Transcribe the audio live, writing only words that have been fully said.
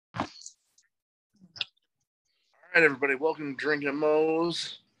All right, everybody, welcome to Drinkin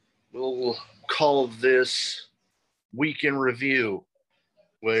Mo's. We'll call this Week in Review,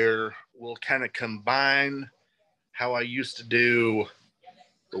 where we'll kind of combine how I used to do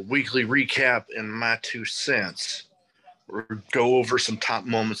the weekly recap and my 2 cents. We'll go over some top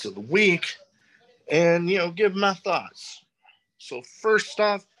moments of the week and, give my thoughts. So, first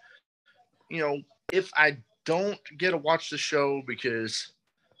off, if I don't get to watch the show because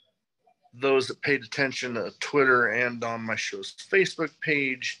those that paid attention to Twitter and on my show's Facebook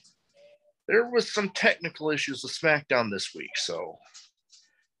page, there was some technical issues with SmackDown this week, so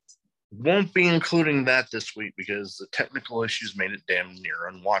won't be including that this week because the technical issues made it damn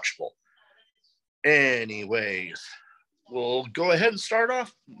near unwatchable. Anyways, we'll go ahead and start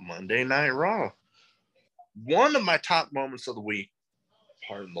off Monday Night Raw. One of my top moments of the week,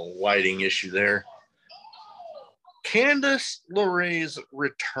 pardon the lighting issue there, Candice LeRae's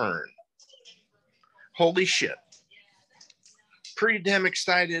return. Holy shit. Pretty damn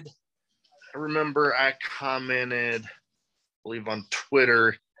excited. I remember I commented, I believe on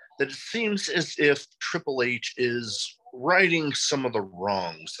Twitter, that it seems as if Triple H is righting some of the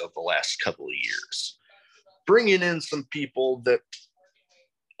wrongs of the last couple of years. Bringing in some people that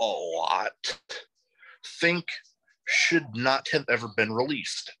a lot think should not have ever been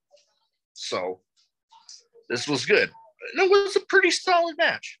released. So, this was good. And it was a pretty solid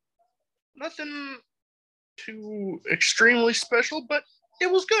match. Nothing too extremely special, but it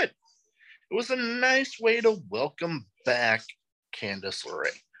was good. It was a nice way to welcome back Candice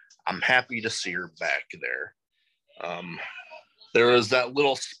LeRae. I'm happy to see her back there. There was that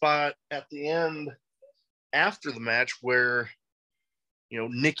little spot at the end after the match where,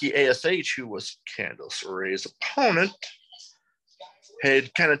 Nikki ASH, who was Candice LeRae's opponent,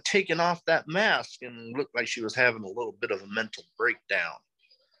 had kind of taken off that mask and looked like she was having a little bit of a mental breakdown.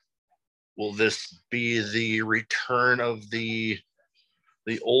 Will this be the return of the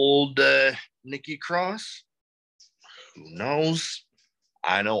old Nikki Cross? Who knows?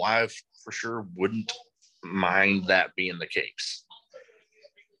 I know I for sure wouldn't mind that being the case.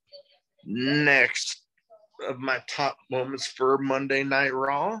 Next of my top moments for Monday Night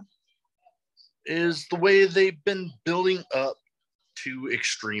Raw is the way they've been building up to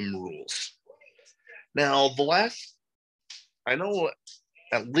Extreme Rules. Now, I know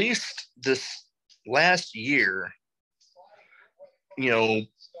at least this last year, it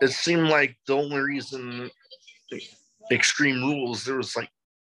seemed like the only reason Extreme Rules, there was like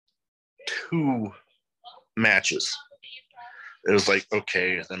 2 matches. It was like,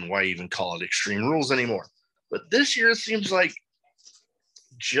 okay, then why even call it Extreme Rules anymore? But this year it seems like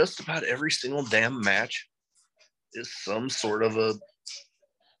just about every single damn match is some sort of a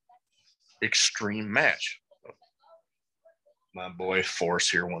extreme match. My boy Force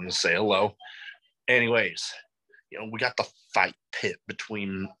here wanted to say hello. Anyways, we got the fight pit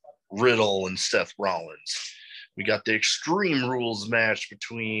between Riddle and Seth Rollins. We got the Extreme Rules match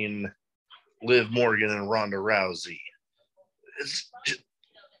between Liv Morgan and Ronda Rousey.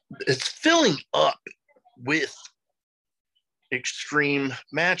 It's filling up with extreme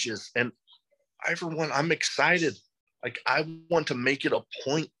matches, and I'm excited. Like, I want to make it a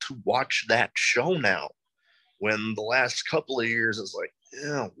point to watch that show now, when the last couple of years is like,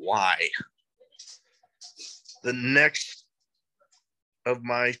 why? The next of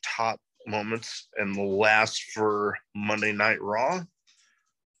my top moments, and the last for Monday Night Raw,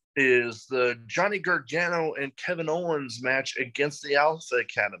 is the Johnny Gargano and Kevin Owens match against the Alpha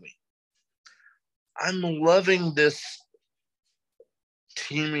Academy. I'm loving this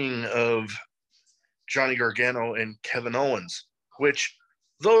teaming of Johnny Gargano and Kevin Owens, which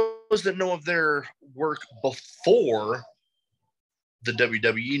those that know of their work before the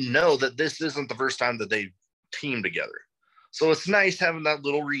WWE know that this isn't the first time that they've teamed together. So it's nice having that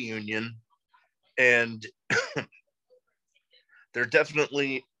little reunion, and they're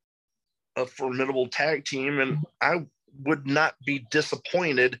definitely a formidable tag team, and I would not be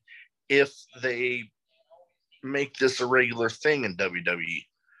disappointed if they make this a regular thing in WWE.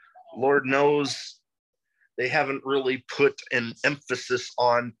 Lord knows they haven't really put an emphasis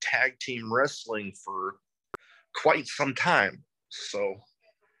on tag team wrestling for quite some time, so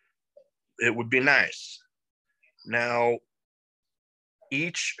it would be nice. Now,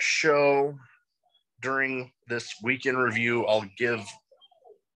 each show during this weekend review, I'll give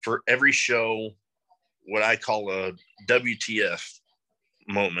for every show what I call a WTF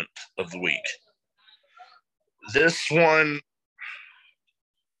moment of the week. This one,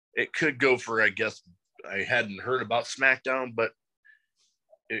 it could go for, I guess, I hadn't heard about SmackDown, but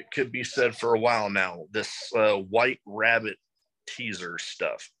it could be said for a while now, this White Rabbit teaser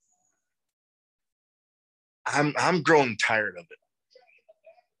stuff. I'm growing tired of it.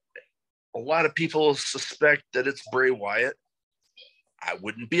 A lot of people suspect that it's Bray Wyatt. I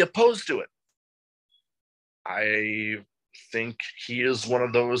wouldn't be opposed to it. I think he is one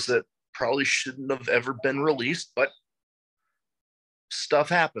of those that probably shouldn't have ever been released, but stuff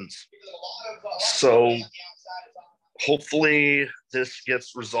happens. So hopefully this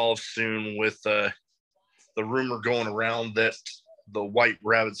gets resolved soon with the rumor going around that the White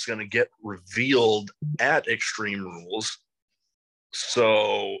Rabbit's going to get revealed at Extreme Rules.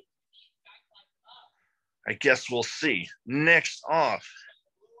 So I guess we'll see. Next off,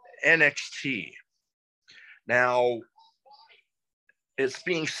 NXT. Now, it's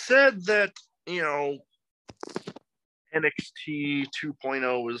being said that, NXT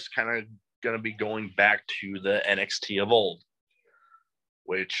 2.0 is kind of going to be going back to the NXT of old,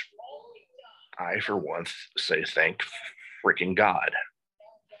 which I, for one, say thank freaking God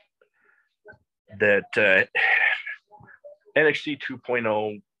that NXT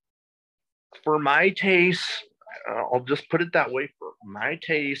 2.0, for my taste, I'll just put it that way, for my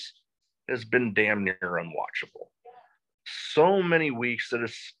taste, has been damn near unwatchable. So many weeks that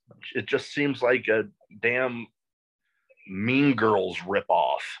it just seems like a damn Mean Girls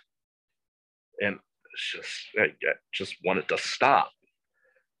ripoff. And I just want it to stop.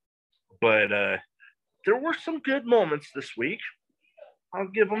 But there were some good moments this week. I'll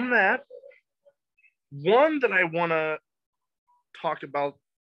give them that. One that I want to talk about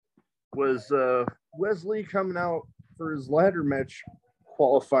was Wesley coming out for his ladder match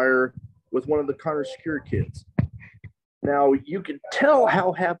qualifier with one of the Connor Secure kids. Now, you can tell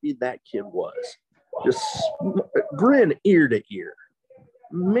how happy that kid was. Just grin ear to ear.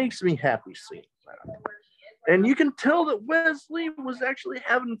 Makes me happy seeing that. And you can tell that Wesley was actually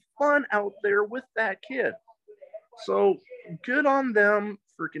having fun out there with that kid. So good on them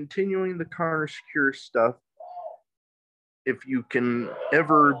for continuing the Connor Secure stuff. If you can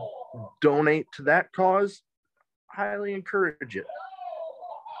ever donate to that cause, highly encourage it.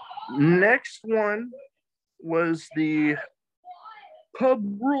 Next one was the Pub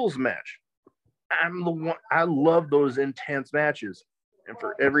Rules match. I love those intense matches. And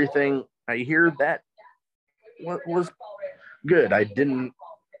for everything I hear, that was good. I didn't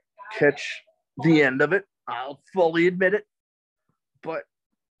catch the end of it. I'll fully admit it. But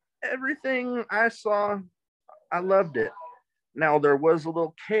everything I saw, I loved it. Now, there was a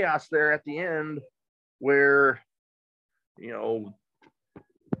little chaos there at the end where,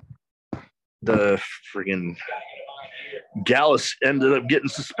 the friggin' Gallus ended up getting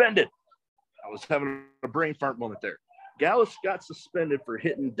suspended. I was having a brain fart moment there. Gallus got suspended for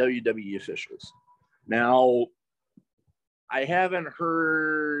hitting WWE officials. Now, I haven't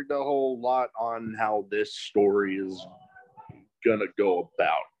heard a whole lot on how this story is going to go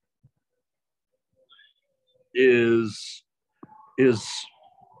about. Is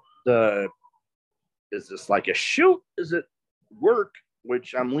this like a shoot? Is it work?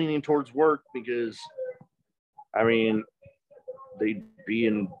 Which I'm leaning towards work because, they'd be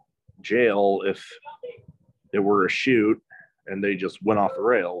in jail if it were a shoot and they just went off the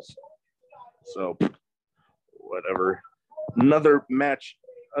rails. So, whatever. Another match,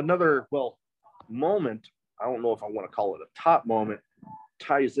 moment, I don't know if I want to call it a top moment,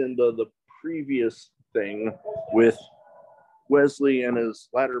 ties into the previous thing with Wesley and his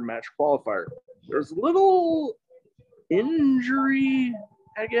ladder match qualifier. There's a little injury,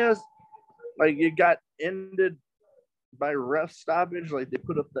 I guess. Like, it got ended by ref stoppage. Like, they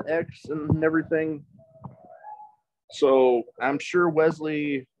put up the X and everything. So I'm sure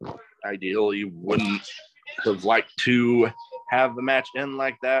Wesley ideally wouldn't have liked to have the match end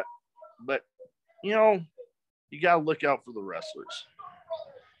like that. But, you got to look out for the wrestlers.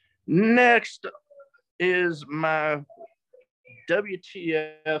 Next is my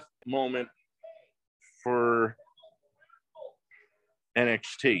WTF moment for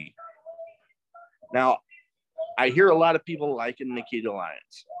NXT. Now, I hear a lot of people liking Nikita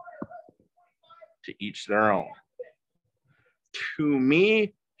Lyons. To each their own. To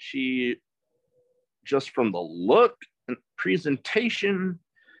me, she, just from the look and presentation,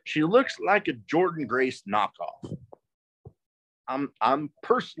 she looks like a Jordan Grace knockoff. I'm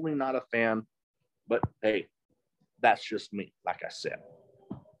personally not a fan, but hey, that's just me, like I said.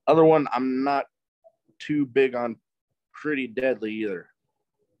 Other one, I'm not too big on Pretty Deadly either.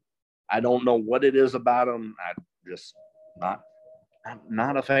 I don't know what it is about them. I'm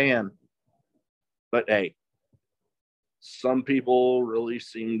not a fan. But hey, some people really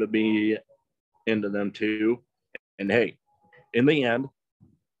seem to be into them too. And hey, in the end,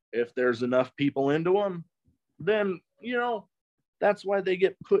 if there's enough people into them, then, that's why they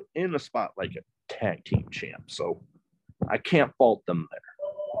get put in a spot like a tag team champs. So I can't fault them there.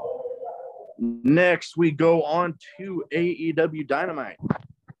 Next, we go on to AEW Dynamite.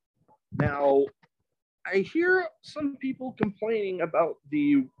 Now, I hear some people complaining about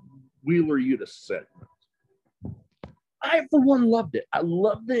the Wheeler Yuta segment. I, for one, loved it. I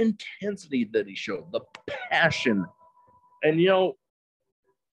love the intensity that he showed, the passion. And, you know,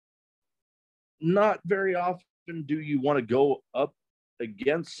 not very often do you want to go up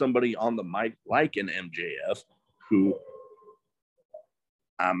against somebody on the mic like an MJF, who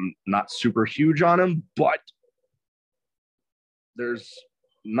I'm not super huge on him, but there's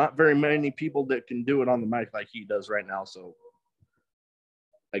not very many people that can do it on the mic like he does right now. So,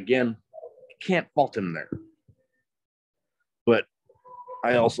 again, can't fault him there. But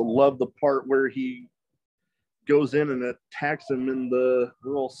I also love the part where he goes in and attacks him in the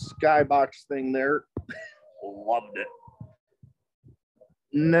little skybox thing there. Loved it.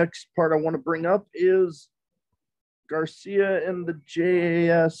 Next part I want to bring up is Garcia and the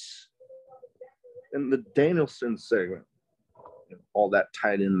JAS and the Danielson segment. All that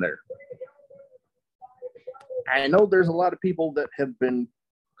tied in there. I know there's a lot of people that have been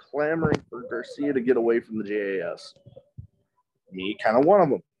clamoring for Garcia to get away from the JAS. Me, kind of one of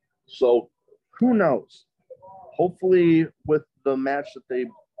them. So, who knows? Hopefully, with the match that they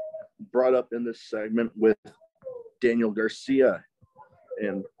brought up in this segment with Daniel Garcia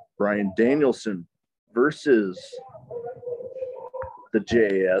and Bryan Danielson versus the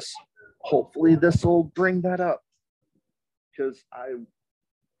JAS, hopefully this will bring that up, because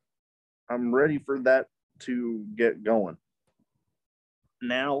I'm ready for that to get going.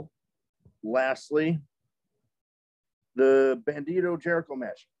 Now, lastly, the Bandito Jericho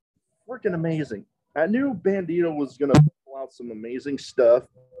match. Freaking amazing. I knew Bandito was going to pull out some amazing stuff.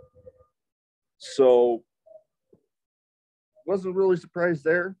 So, wasn't really surprised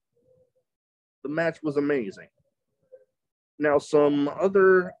there. The match was amazing. Now, some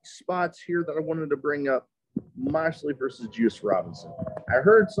other spots here that I wanted to bring up. Moxley versus Juice Robinson. I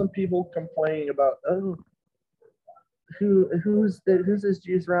heard some people complaining about, who's this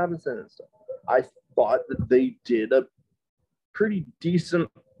Juice Robinson and stuff. I thought that they did a pretty decent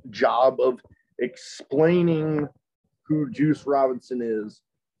job of explaining who Juice Robinson is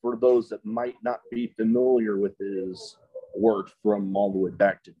for those that might not be familiar with his work from all the way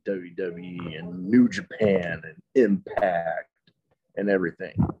back to WWE and New Japan and Impact and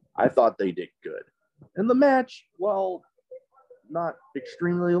everything. I thought they did good. And the match, while not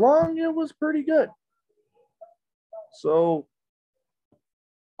extremely long, it was pretty good. So,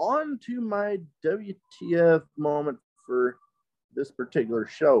 on to my WTF moment for this particular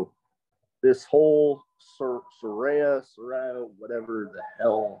show. This whole Saraya, whatever the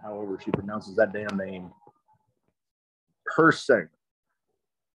hell, however she pronounces that damn name, her segment.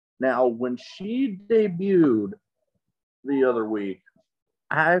 Now, when she debuted the other week,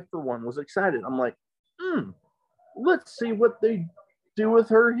 I, for one, was excited. I'm like, let's see what they do with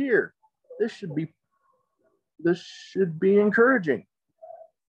her here. This should be encouraging.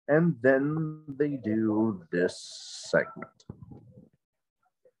 And then they do this segment.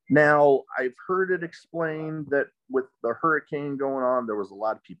 Now, I've heard it explained that with the hurricane going on, there was a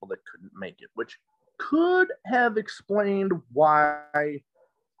lot of people that couldn't make it, which could have explained why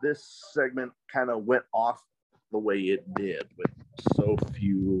this segment kind of went off the way it did, with so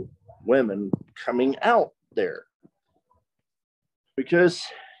few women coming out there. Because,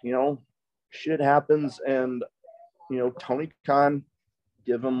 shit happens, and, Tony Khan,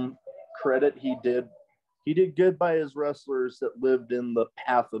 give him credit, he did good by his wrestlers that lived in the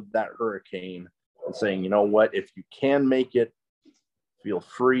path of that hurricane, and saying, you know what, if you can make it, feel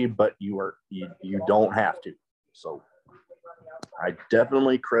free, but you don't have to. So I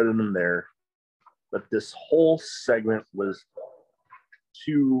definitely credit him there. But this whole segment was,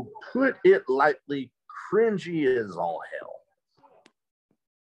 to put it lightly, cringy as all hell.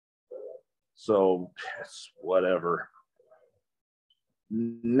 So, whatever.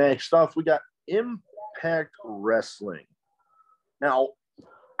 Next off, we got Impact Wrestling. Now,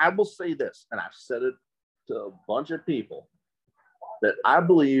 I will say this, and I've said it to a bunch of people, that I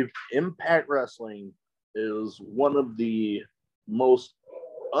believe Impact Wrestling is one of the most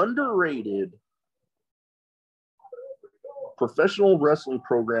underrated professional wrestling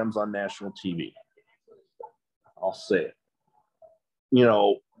programs on national TV. I'll say it.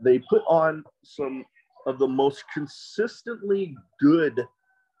 They put on some of the most consistently good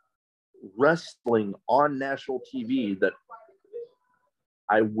wrestling on national TV that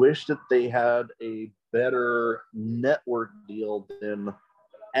I wish that they had a better network deal than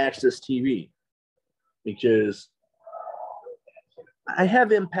Access TV, because I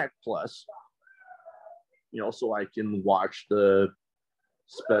have Impact Plus, so I can watch the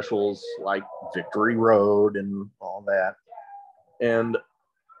specials like Victory Road and all that. And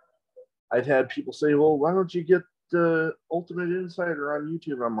I've had people say, well, why don't you get the Ultimate Insider on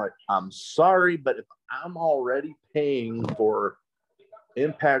YouTube? I'm like, I'm sorry, but if I'm already paying for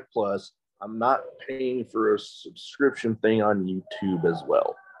Impact Plus, I'm not paying for a subscription thing on YouTube as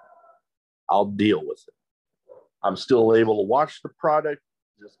well. I'll deal with it. I'm still able to watch the product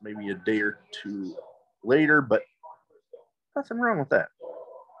just maybe a day or two later, but nothing wrong with that.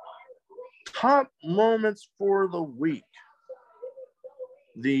 Top moments for the week.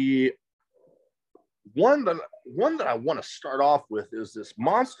 The one that I want to start off with is this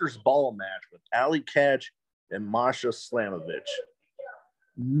Monsters Ball match with Ali Catch and Masha Slamovich.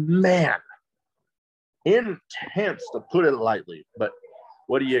 Man, intense to put it lightly, but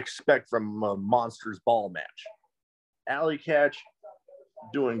what do you expect from a Monsters Ball match? Ali Catch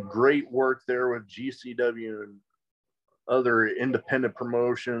doing great work there with GCW and other independent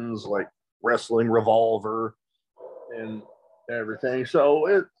promotions like Wrestling Revolver and everything.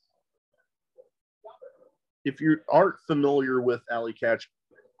 So if you aren't familiar with Ali Catch,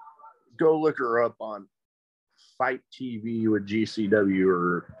 go look her up on Fight TV with GCW,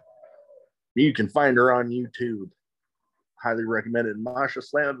 or you can find her on YouTube. Highly recommended. Masha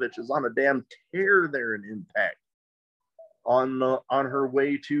Slamovich is on a damn tear there in Impact. On her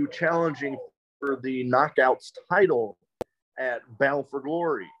way to challenging for the Knockouts title at Bound for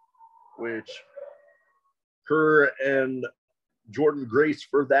Glory, which her and Jordan Grace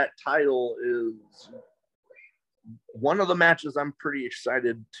for that title is one of the matches I'm pretty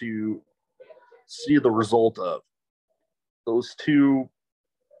excited to see the result of. Those two,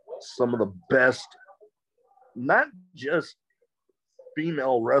 some of the best, not just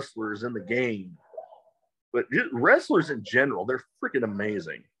female wrestlers in the game, but wrestlers in general. They're freaking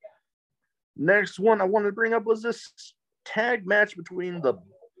amazing. Next one I wanted to bring up was this tag match between the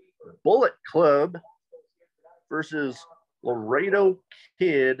Bullet Club versus Laredo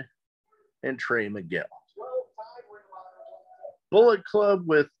Kid and Trey Miguel. Bullet Club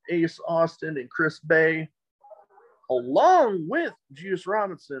with Ace Austin and Chris Bay, along with Juice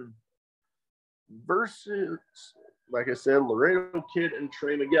Robinson, versus, like I said, Laredo Kid and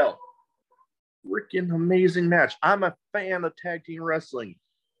Trey Miguel. Freaking amazing match. I'm a fan of tag team wrestling,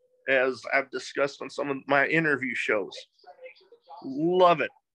 as I've discussed on some of my interview shows. Love it.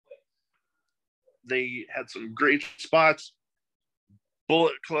 They had some great spots.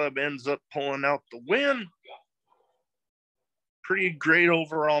 Bullet Club ends up pulling out the win. Pretty great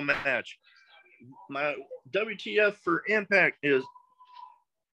overall match. My WTF for Impact is,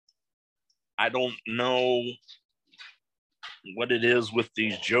 I don't know what it is with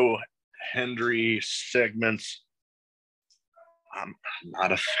these Joe Hendry segments. I'm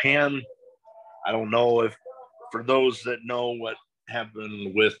not a fan. I don't know if, for those that know what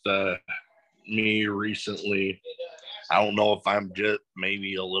happened with me recently, I don't know if I'm just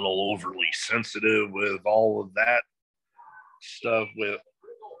maybe a little overly sensitive with all of that stuff with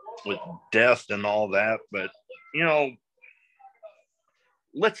death and all that, but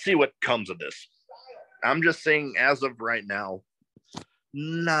let's see what comes of this. I'm just saying, as of right now,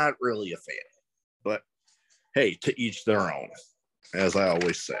 not really a fan, but hey, to each their own, as I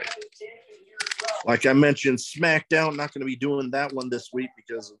always say. Like I mentioned, SmackDown, not going to be doing that one this week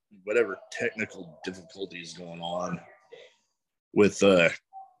because of whatever technical difficulties going on with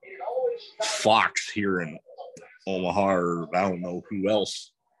Fox here in Omaha, or I don't know who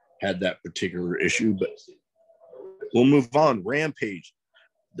else had that particular issue, but we'll move on. Rampage,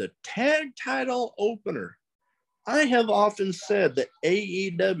 the tag title opener. I have often said that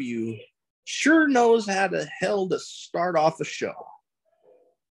AEW sure knows how the hell to start off a show.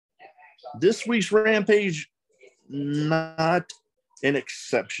 This week's Rampage, not an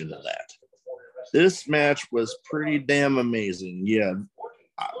exception to that. This match was pretty damn amazing. Yeah,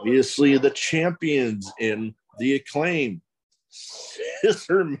 obviously the champions in the Acclaim,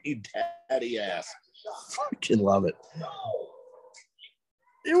 scissor me daddy ass. Fucking love it.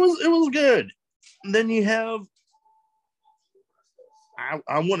 It was good. And then you have,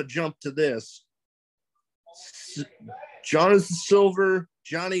 I want to jump to this. Jonathan Silver,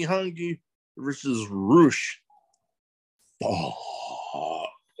 Johnny Hungy versus Roosh. Oh,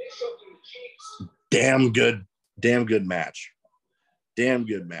 damn good match. Damn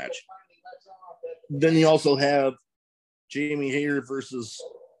good match. Then you also have Jamie Hayter versus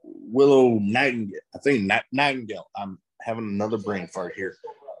Willow Nightingale. I think Nightingale. I'm having another brain fart here.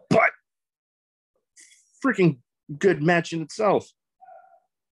 But freaking good match in itself.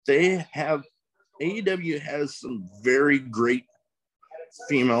 AEW has some very great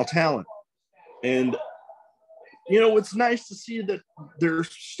female talent. And it's nice to see that they're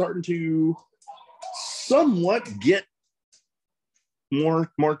starting to somewhat get more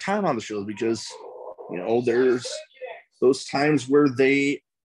time on the show, because there's those times where they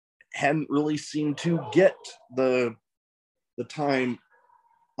hadn't really seemed to get the time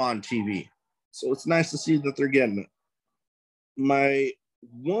on TV. So it's nice to see that they're getting it. My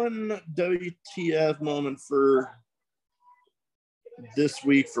one WTF moment for this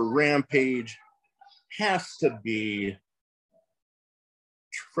week for Rampage has to be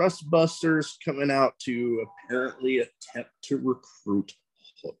Trustbusters coming out to apparently attempt to recruit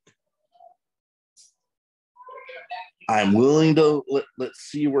Hook. I'm willing to let's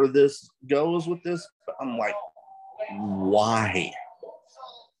see where this goes with this, but I'm like, why?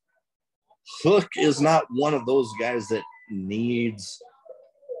 Hook is not one of those guys that needs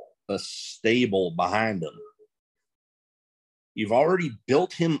a stable behind him. You've already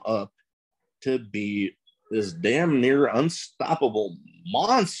built him up to be this damn near unstoppable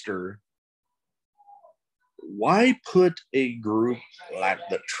monster. Why put a group like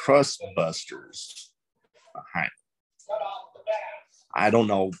the Trustbusters behind him? I don't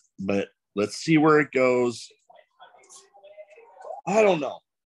know, but let's see where it goes. I don't know.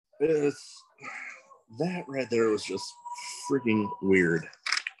 That right there was just freaking weird.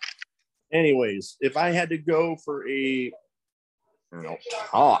 Anyways, if I had to go for a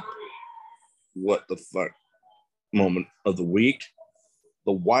top what the fuck moment of the week,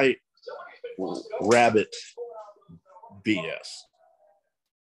 the White Rabbit BS.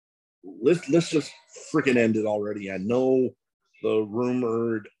 Let's just freaking end it already. I know the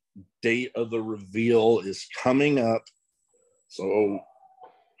rumored date of the reveal is coming up, so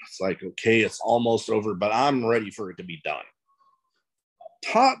it's like, okay, it's almost over, but I'm ready for it to be done.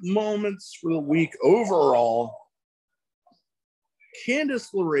 Top moments for the week overall: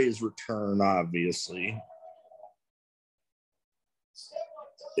 Candice LeRae's return, obviously.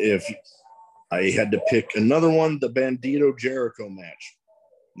 If I had to pick another one, the Bandito Jericho match.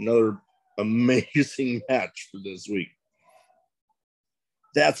 Another amazing match for this week.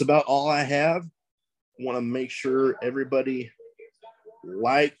 That's about all I have. Want to make sure everybody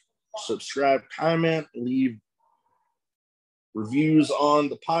like, subscribe, comment, leave reviews on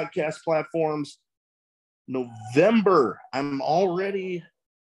the podcast platforms. November, I'm already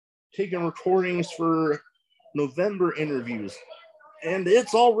taking recordings for November interviews, and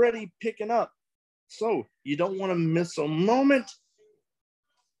it's already picking up. So you don't want to miss a moment.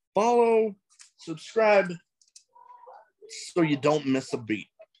 Follow, subscribe, so you don't miss a beat.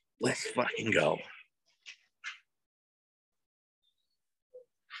 Let's fucking go.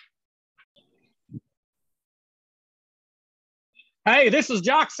 Hey, this is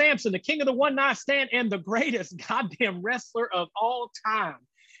Jock Sampson, the king of the one night stand and the greatest goddamn wrestler of all time.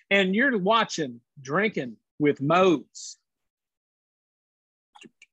 And you're watching Drinking with Modes.